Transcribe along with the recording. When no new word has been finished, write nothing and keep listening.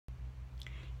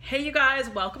Hey you guys,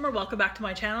 welcome back to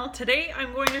my channel. Today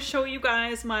I'm going to show you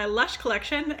guys my LUSH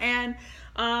collection, and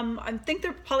I think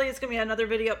there probably is going to be another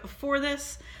video up before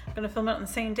this. I'm going to film it on the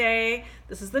same day.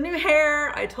 This is the new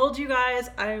hair. I told you guys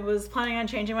I was planning on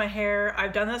changing my hair.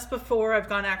 I've done this before. I've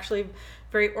gone actually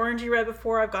very orangey red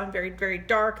before. I've gone very, very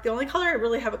dark. The only color I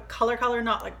really have a color,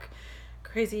 not like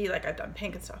crazy, like I've done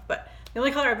pink and stuff, but the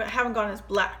only color I haven't gone is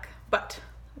black. But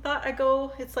I thought I'd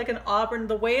go, it's like an auburn.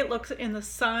 The way it looks in the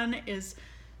sun is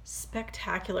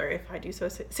spectacular, if I do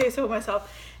say so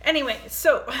myself. Anyway,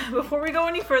 so before we go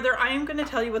any further, I am going to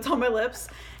tell you what's on my lips,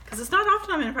 because it's not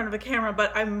often I'm in front of a camera,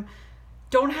 but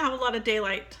don't have a lot of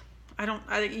daylight.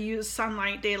 I use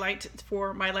sunlight, daylight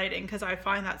for my lighting, because I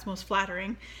find that's most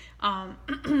flattering.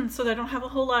 So I don't have a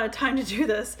whole lot of time to do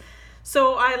this.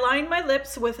 So I lined my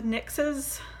lips with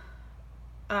NYX's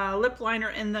lip liner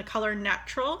in the color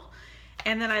Natural.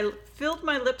 And then I filled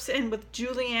my lips in with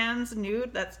Julianne's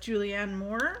Nude. That's Julianne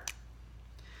Moore.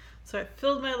 So I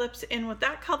filled my lips in with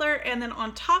that color. And then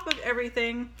on top of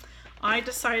everything, I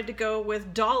decided to go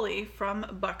with Dolly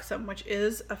from Buxom, which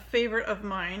is a favorite of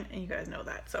mine. And you guys know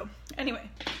that. So anyway,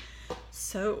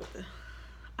 so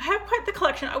I have quite the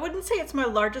collection. I wouldn't say it's my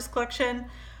largest collection.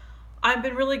 I've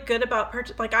been really good about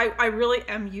I really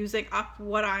am using up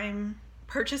what I'm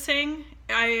purchasing.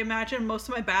 I imagine most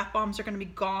of my bath bombs are going to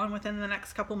be gone within the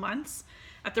next couple months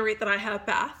at the rate that I have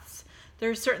baths.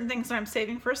 There's certain things that I'm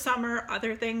saving for summer,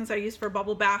 other things I use for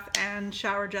bubble bath and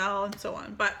shower gel and so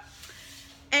on. But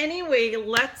anyway,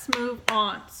 let's move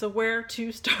on. So where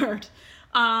to start?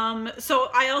 So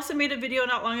I also made a video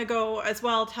not long ago as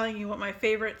well telling you what my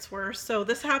favorites were. So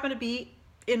this happened to be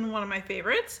in one of my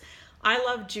favorites. I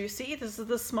love Juicy. This is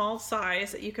the small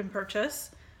size that you can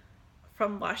purchase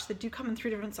from LUSH. They do come in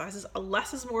 3 different sizes.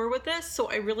 Less is more with this,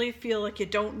 so I really feel like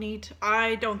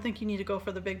I don't think you need to go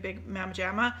for the big Mama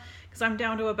Jamma, because I'm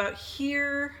down to about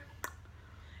here,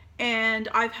 and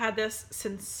I've had this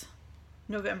since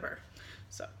November.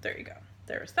 So there you go.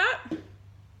 There's that.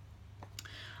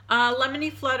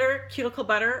 Lemony Flutter Cuticle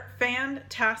Butter,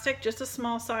 fantastic. Just a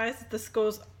small size. This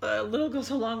goes a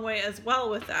long way as well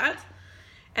with that.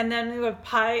 And then we have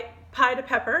Pie to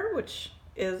Pepper, which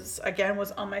was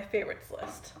on my favorites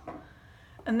list.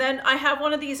 And then I have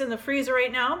one of these in the freezer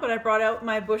right now, but I brought out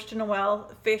my Bush de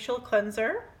Noël facial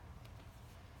cleanser.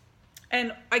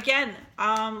 And again,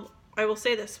 I will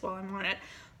say this while I'm on it,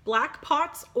 black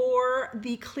pots or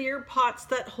the clear pots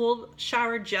that hold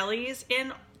shower jellies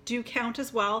in do count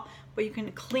as well, but you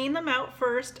can clean them out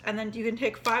first, and then you can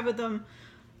take 5 of them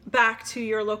back to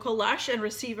your local LUSH and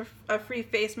receive a free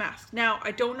face mask. Now, I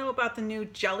don't know about the new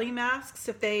jelly masks,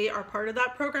 if they are part of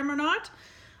that program or not,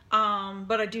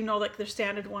 but I do know like their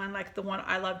standard one, like the one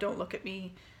I love, Don't Look at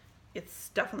Me, it's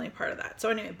definitely a part of that. So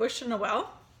anyway, Bush de Noël.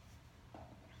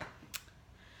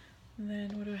 And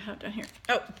then what do I have down here?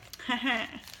 Oh,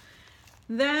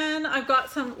 then I've got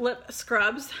some lip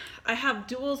scrubs. I have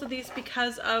duals of these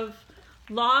because of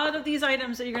a lot of these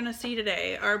items that you're going to see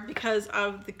today are because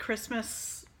of the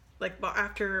Christmas, like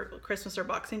after Christmas or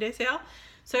Boxing Day sale.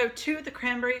 So I have 2 of the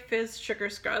Cranberry Fizz Sugar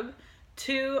Scrub,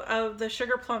 2 of the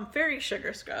Sugar Plum Fairy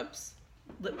Sugar Scrubs,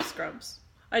 lip scrubs.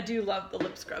 I do love the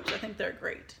lip scrubs. I think they're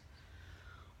great.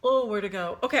 Oh, where to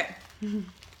go? Okay.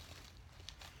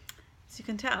 As you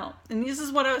can tell, and this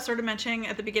is what I was sort of mentioning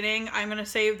at the beginning, I'm going to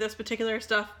save this particular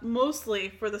stuff mostly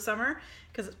for the summer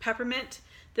because it's peppermint.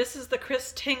 This is the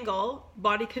Chris Tingle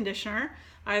body conditioner.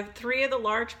 I have 3 of the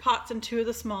large pots and 2 of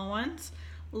the small ones.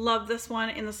 Love this one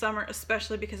in the summer,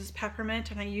 especially because it's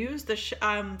peppermint, and I use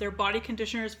their body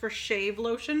conditioners for shave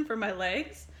lotion for my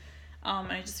legs.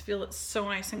 I just feel it's so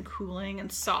nice and cooling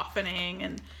and softening,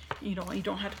 and you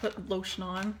don't have to put lotion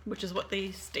on, which is what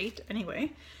they state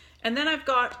anyway. And then I've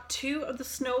got 2 of the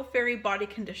Snow Fairy body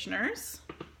conditioners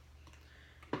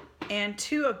and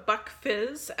 2 of Buck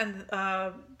Fizz, and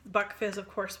Buck Fizz, of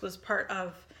course, was part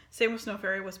of, same with Snow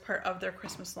Fairy, was part of their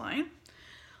Christmas line.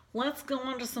 Let's go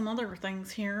on to some other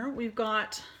things here. We've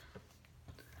got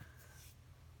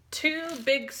 2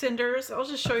 big cinders. I'll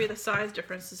just show you the size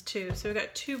differences too. So we've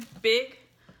got 2 of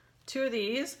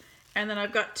these, and then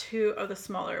I've got 2 of the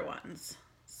smaller ones.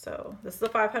 So this is the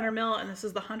 500 ml and this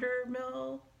is the 100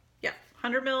 ml. Yeah,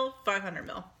 100 ml, 500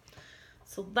 ml.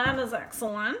 So that is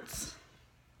excellent.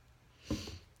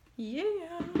 Yeah.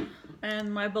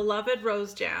 And my beloved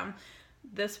Rose Jam.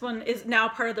 This one is now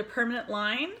part of the permanent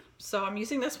line. So I'm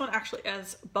using this one actually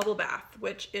as bubble bath,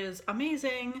 which is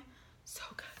amazing. So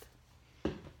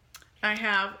good. I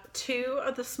have 2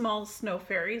 of the small Snow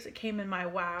Fairies. It came in my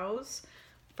Wows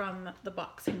from the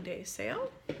Boxing Day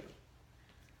sale.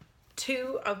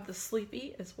 2 of the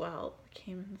Sleepy as well.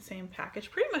 Came in the same package.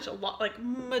 Pretty much a lot, like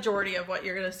majority of what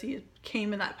you're gonna see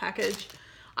came in that package.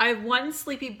 I have 1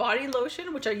 Sleepy body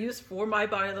lotion, which I use for my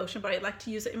body lotion, but I like to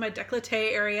use it in my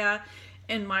décolleté area,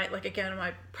 in my, like again,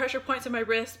 my pressure points on my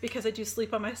wrist, because I do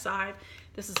sleep on my side.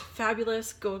 This is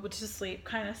fabulous, go to sleep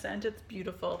kind of scent. It's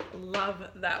beautiful. Love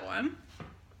that one.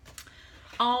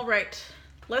 All right,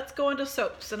 let's go into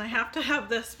soaps, and I have to have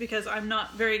this because I'm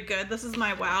not very good. This is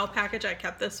my Wow package. I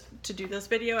kept this to do this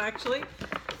video actually.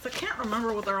 So I can't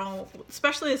remember what they're all,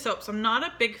 especially the soaps. I'm not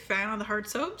a big fan of the hard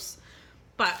soaps,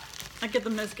 but I give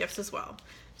them as gifts as well.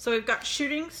 So we've got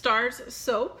Shooting Stars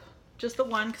soap, just the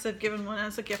one because I've given one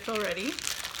as a gift already.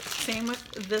 Same with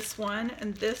this one,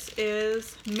 and this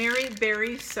is Mary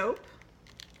Berry soap.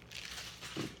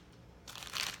 Is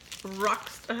it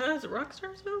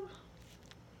Rockstar soap?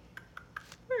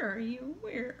 Where are you?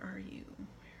 Where are you? Where are you?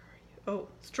 Oh,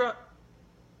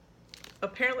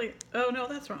 apparently, oh no,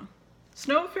 that's wrong.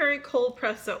 Snow Fairy cold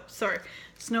press soap. Sorry,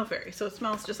 Snow Fairy. So it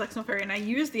smells just like Snow Fairy. And I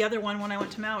used the other one when I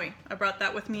went to Maui. I brought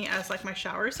that with me as like my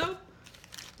shower soap.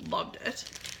 Loved it.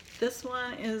 This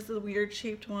one is the weird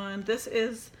shaped one. This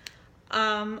is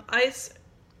Ice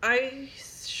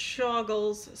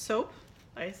Shoggles soap.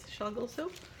 Ice Shoggles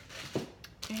soap.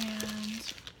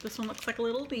 And this one looks like a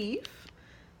little leaf.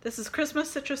 This is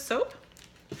Christmas citrus soap.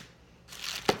 I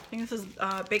think this is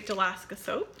Baked Alaska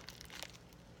soap.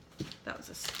 That was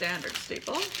a standard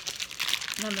staple.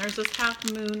 And then there's this Half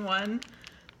Moon one.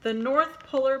 The North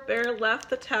Polar Bear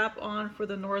left the tap on for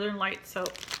the Northern Light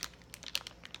soap.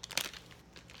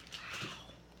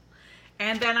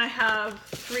 And then I have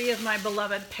 3 of my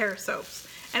beloved pear soaps.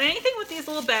 And anything with these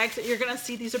little bags that you're gonna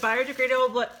see, these are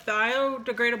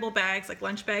biodegradable bags, like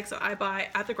lunch bags that I buy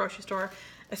at the grocery store.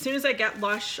 As soon as I get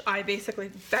Lush, I basically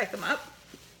bag them up,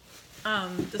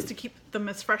 just to keep them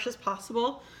as fresh as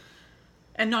possible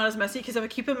and not as messy, because if I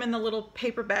keep them in the little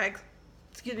paper bags,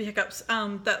 excuse me, hiccups,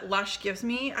 that Lush gives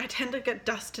me, I tend to get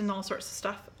dust and all sorts of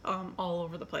stuff all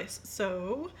over the place.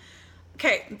 So,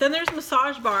 okay, then there's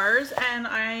massage bars, and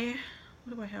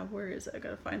what do I have? Where is it? I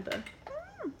gotta find the,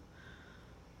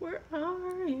 where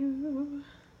are you?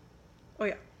 Oh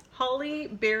yeah, Holly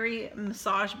Berry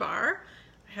massage bar.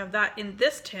 I have that in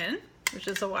this tin, which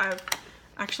is so I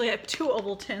have 2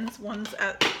 oval tins. One's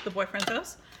at the boyfriend's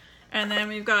house. And then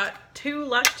we've got 2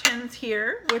 Lush tins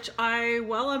here, which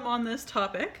while I'm on this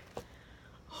topic,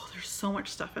 oh, there's so much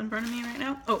stuff in front of me right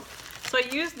now. Oh, so I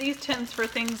use these tins for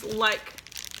things like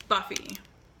Buffy,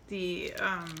 the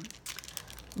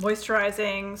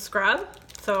moisturizing scrub.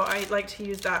 So I like to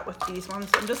use that with these ones.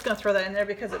 I'm just gonna throw that in there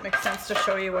because it makes sense to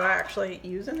show you what I actually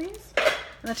use in these.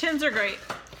 And the tins are great.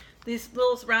 These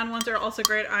little round ones are also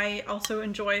great. I also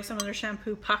enjoy some of their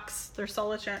shampoo pucks. They're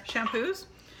solid shampoos.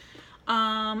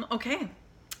 Okay.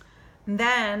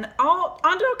 Then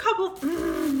onto a couple.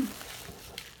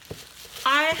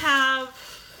 I have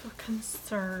a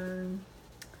concern.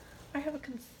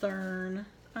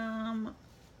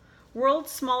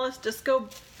 World's smallest disco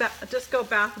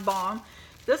bath bomb.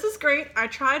 This is great. I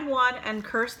tried one and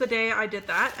cursed the day I did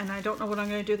that, and I don't know what I'm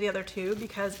going to do the other 2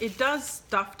 because it does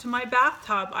stuff to my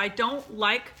bathtub. I don't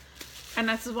like, and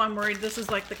this is why I'm worried. This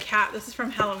is like the cat. This is from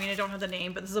Halloween. I don't have the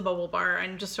name, but this is a bubble bar.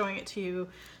 I'm just showing it to you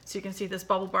so you can see this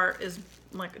bubble bar is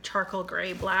like a charcoal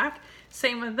gray black.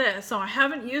 Same with this. So I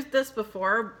haven't used this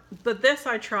before, but this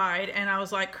I tried and I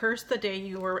was like, curse the day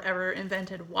you were ever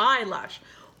invented. Why, Lush?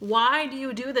 Why do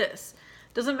you do this?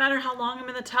 Doesn't matter how long I'm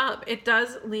in the tub. It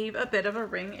does leave a bit of a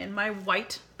ring in my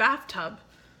white bathtub.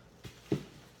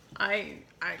 I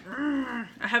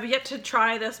have yet to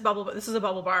try this bubble, but this is a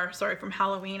bubble bar, sorry, from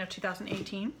Halloween of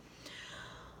 2018.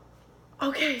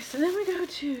 Okay, so then we go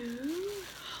to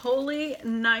Holy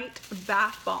Night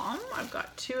Bath Bomb. I've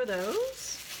got 2 of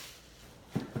those.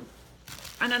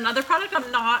 And another product I'm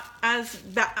not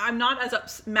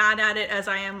as mad at it as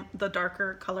I am the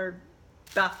darker colored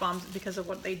bath bombs because of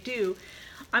what they do.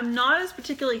 I'm not as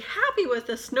particularly happy with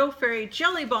the Snow Fairy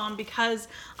Jelly Bomb because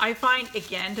I find,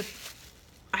 again,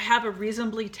 I have a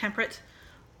reasonably temperate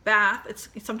bath.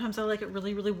 Sometimes I like it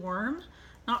really, really warm.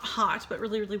 Not hot, but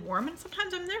really, really warm. And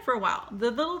sometimes I'm there for a while.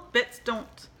 The little bits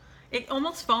don't, it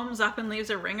almost foams up and leaves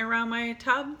a ring around my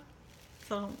tub.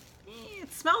 So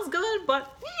it smells good,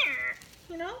 but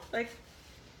you know, like,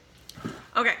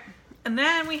 okay. And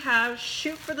then we have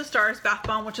Shoot for the Stars Bath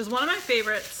Bomb, which is one of my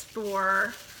favorites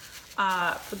for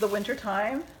the winter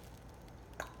time.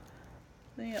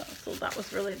 Yeah, so that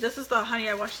was really, this is the Honey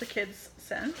I Wash the Kids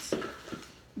scent.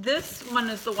 This one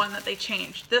is the one that they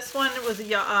changed. This one was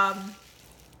a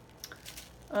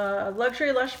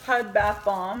Luxury Lush Pud Bath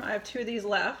Bomb. I have 2 of these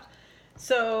left.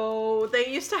 So they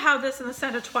used to have this in the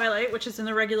scent of Twilight, which is in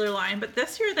the regular line, but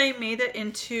this year they made it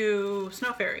into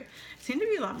Snow Fairy. It seemed to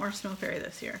be a lot more Snow Fairy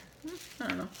this year. I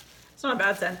don't know. It's not a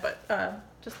bad scent, but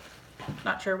just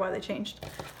not sure why they changed.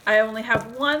 I only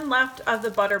have one left of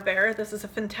the Butter Bear. This is a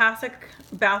fantastic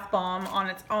bath bomb on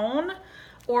its own,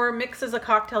 or mixed as a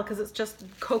cocktail because it's just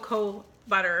cocoa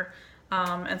butter.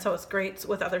 And so it's great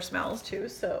with other smells too.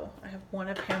 So I have one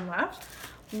of him left.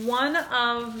 One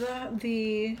of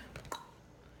the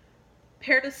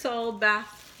Pear de Sol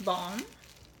Bath Bomb.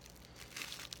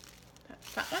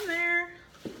 That's that one there.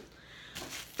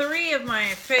 Three of my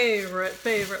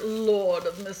favorite Lord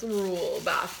of Misrule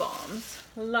bath bombs.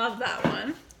 Love that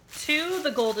one. Two,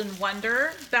 the Golden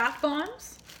Wonder bath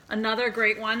bombs. Another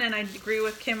great one, and I agree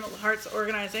with Kim Hart's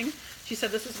organizing. She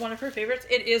said this is one of her favorites.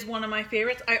 It is one of my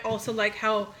favorites. I also like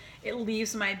how it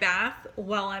leaves my bath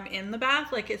while I'm in the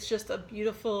bath. Like, it's just a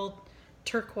beautiful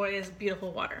turquoise,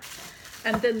 beautiful water.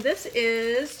 And then this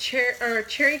is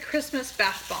Cherry Christmas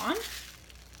Bath Bomb.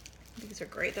 These are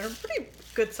great. They're pretty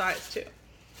good size too.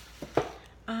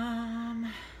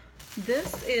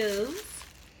 This is,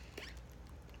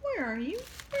 where are you?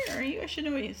 Where are you? I should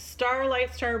know you.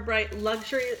 Starlight Starbright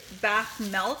Luxury Bath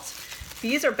Melts.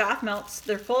 These are bath melts.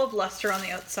 They're full of luster on the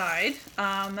outside,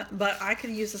 but I could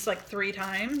use this like 3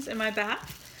 times in my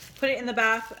bath. Put it in the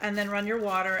bath and then run your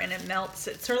water and it melts.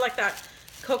 It's sort of like that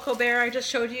Cocoa Bear I just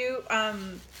showed you.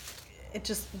 It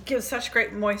just gives such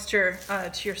great moisture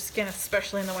to your skin,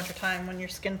 especially in the wintertime when your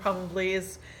skin probably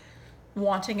is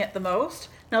wanting it the most.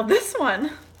 Now this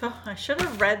one, oh, I should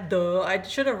have read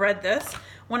this.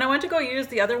 When I went to go use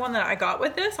the other one that I got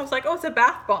with this, I was like, oh, it's a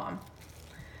bath bomb.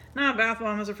 Not a bath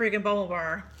bomb, it's a freaking bubble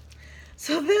bar.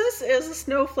 So this is a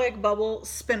snowflake bubble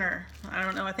spinner. I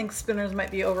don't know, I think spinners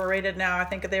might be overrated now. I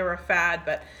think they were a fad,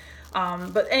 but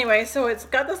anyway, so it's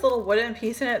got this little wooden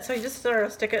piece in it. So you just sort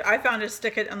of stick it, I found to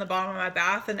stick it on the bottom of my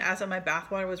bath, and as my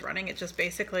bath water was running, it just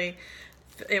basically,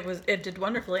 it did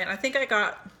wonderfully. And I think I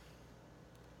got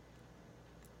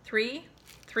three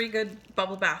good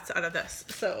bubble baths out of this.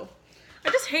 So I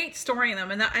just hate storing them,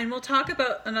 and we'll talk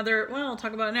about I'll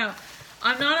talk about it now.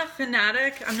 I'm not a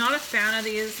fanatic. I'm not a fan of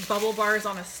these bubble bars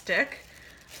on a stick.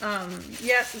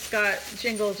 Yes, it's got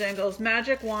Jingle Jingles,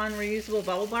 Magic Wand reusable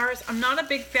bubble bars. I'm not a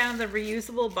big fan of the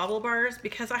reusable bubble bars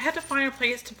because I had to find a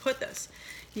place to put this.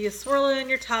 You swirl it in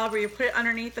your tub, or you put it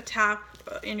underneath the tap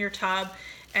in your tub,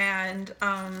 and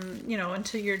you know,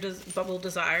 into your bubble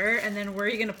desire. And then where are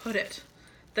you going to put it?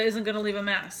 That isn't going to leave a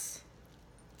mess.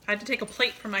 I had to take a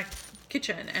plate from my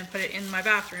kitchen and put it in my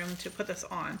bathroom to put this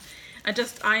on. I'm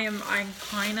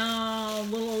kind of a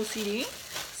little OCD,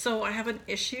 so I have an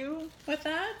issue with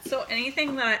that. So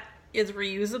anything that is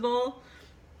reusable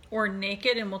or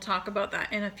naked, and we'll talk about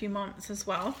that in a few moments as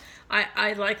well.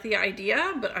 I like the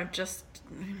idea, but I'm just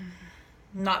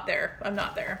not there. I'm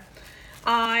not there.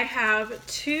 I have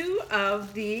 2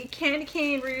 of the candy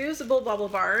cane reusable bubble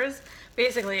bars.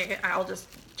 Basically, I'll just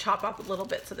chop up little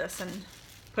bits of this and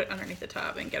put it underneath the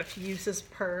tub and get a few uses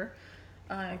per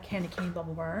candy cane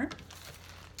bubble bar.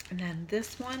 And then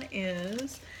this one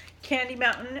is Candy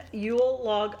Mountain Yule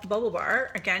Log Bubble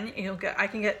Bar. Again, I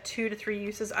can get 2 to 3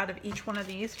 uses out of each one of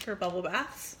these for bubble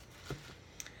baths.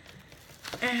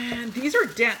 And these are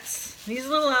dense. These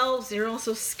little elves, they're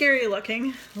also scary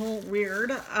looking, a little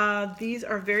weird. These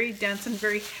are very dense and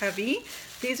very heavy.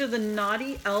 These are the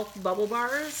Naughty Elf Bubble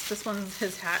Bars. This one's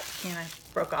his hat kind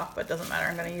of broke off, but it doesn't matter.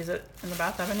 I'm going to use it in the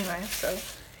bathtub anyway. So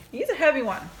he's a heavy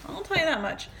one. I'll tell you that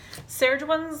much.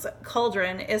 Sergeant's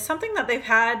Cauldron is something that they've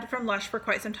had from Lush for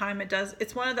quite some time.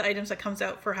 It's one of the items that comes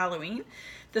out for Halloween.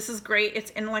 This is great. It's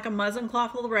in like a muslin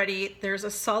cloth already. There's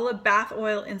a solid bath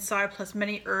oil inside, plus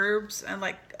many herbs and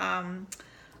like,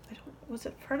 was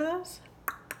it part of this?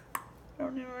 I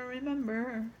don't even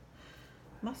remember.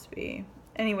 Must be.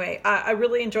 Anyway, I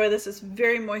really enjoy this. It's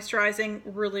very moisturizing.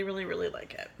 Really, really, really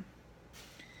like it.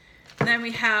 And then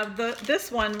we have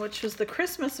this one, which was the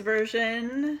Christmas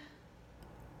version.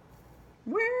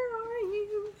 Where are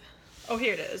you? Oh,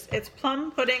 here it is. It's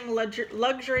Plum Pudding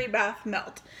Luxury Bath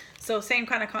Melt. So same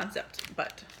kind of concept,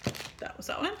 but that was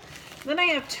that one. Then I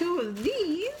have 2 of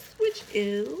these, which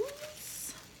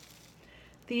is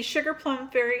the Sugar Plum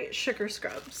Fairy Sugar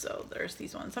Scrubs. So there's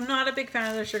these ones. I'm not a big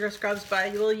fan of the sugar scrubs, but I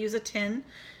will use a tin,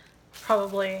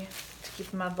 probably to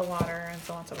keep them out of the water and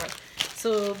so on and so forth.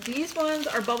 So these ones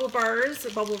are bubble bars,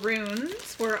 bubble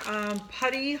runes. We're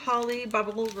Putty Holly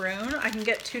Bubble Rune. I can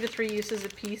get 2 to 3 uses a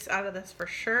piece out of this for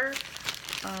sure.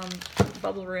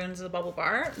 Bubble runes is a bubble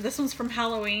bar. This one's from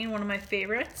Halloween, one of my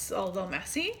favorites, although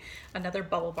messy. Another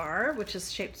bubble bar, which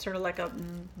is shaped sort of like a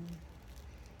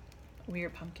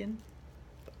weird pumpkin.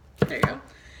 There you go.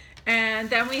 And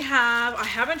then we have, I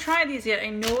haven't tried these yet. I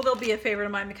know they'll be a favorite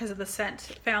of mine because of the scent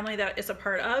family that it's a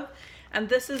part of. And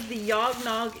this is the Yog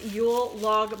Nog Yule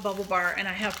Log Bubble Bar, and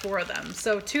I have 4 of them.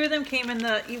 So 2 of them came in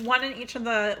one in each of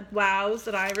the wows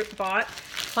that I bought.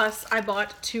 Plus I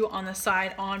bought 2 on the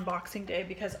side on Boxing Day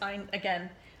because I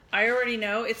already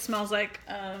know it smells like,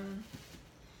 what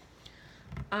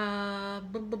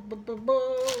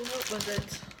was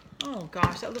it? Oh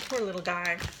gosh, that was a poor little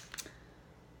guy.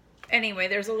 Anyway,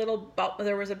 there was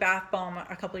a bath bomb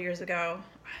a couple years ago.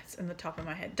 It's in the top of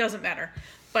my head. Doesn't matter.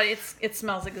 But it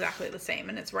smells exactly the same,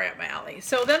 and it's right up my alley.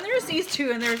 So then there's these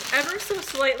 2, and there's ever so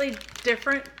slightly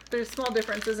different. There's small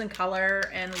differences in color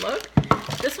and look.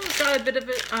 This one's got a bit of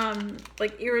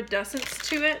like iridescence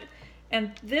to it.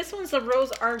 And this one's the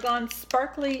Rose Argan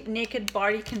Sparkly Naked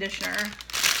Body Conditioner.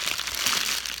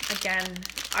 Again,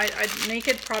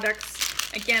 naked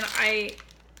products. Again, I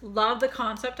love the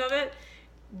concept of it.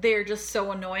 They're just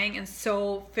so annoying and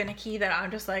so finicky that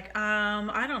I'm just like,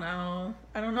 I don't know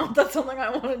if that's something I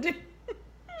want to do.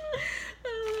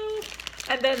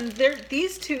 And then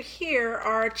these 2 here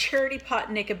are Charity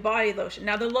Pot Naked Body Lotion.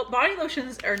 Now the body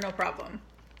lotions are no problem.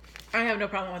 I have no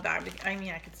problem with that. I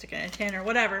mean, I could stick it in a tin or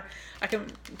whatever. I can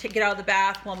take it out of the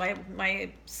bath while my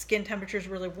skin temperature is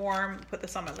really warm. Put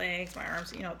this on my legs, my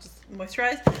arms, you know, just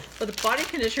moisturize. But the body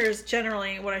conditioner is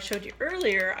generally what I showed you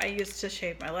earlier. I used to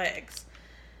shave my legs.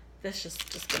 This is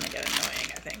just gonna get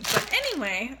annoying, I think. But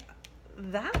anyway,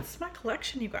 that's my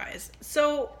collection, you guys.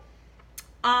 So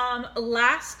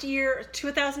last year,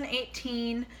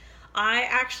 2018, I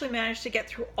actually managed to get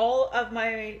through all of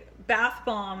my bath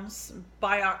bombs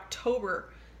by October.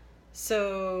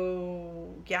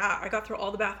 So yeah, I got through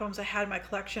all the bath bombs I had in my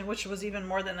collection, which was even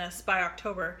more than this, by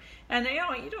October. And you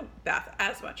know, you don't bath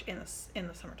as much in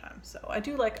the summertime. So I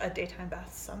do like a daytime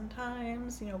bath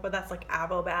sometimes, you know, but that's like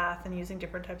Avo bath and using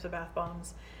different types of bath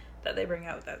bombs that they bring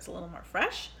out that's a little more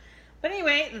fresh. But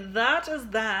anyway, that is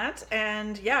that.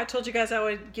 And yeah, I told you guys I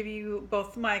would give you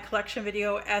both my collection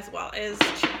video as well as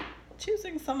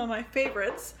choosing some of my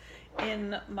favorites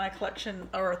in my collection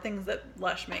or things that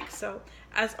Lush makes. So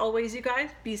as always, you guys,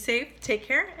 be safe, take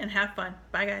care, and have fun.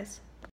 Bye guys.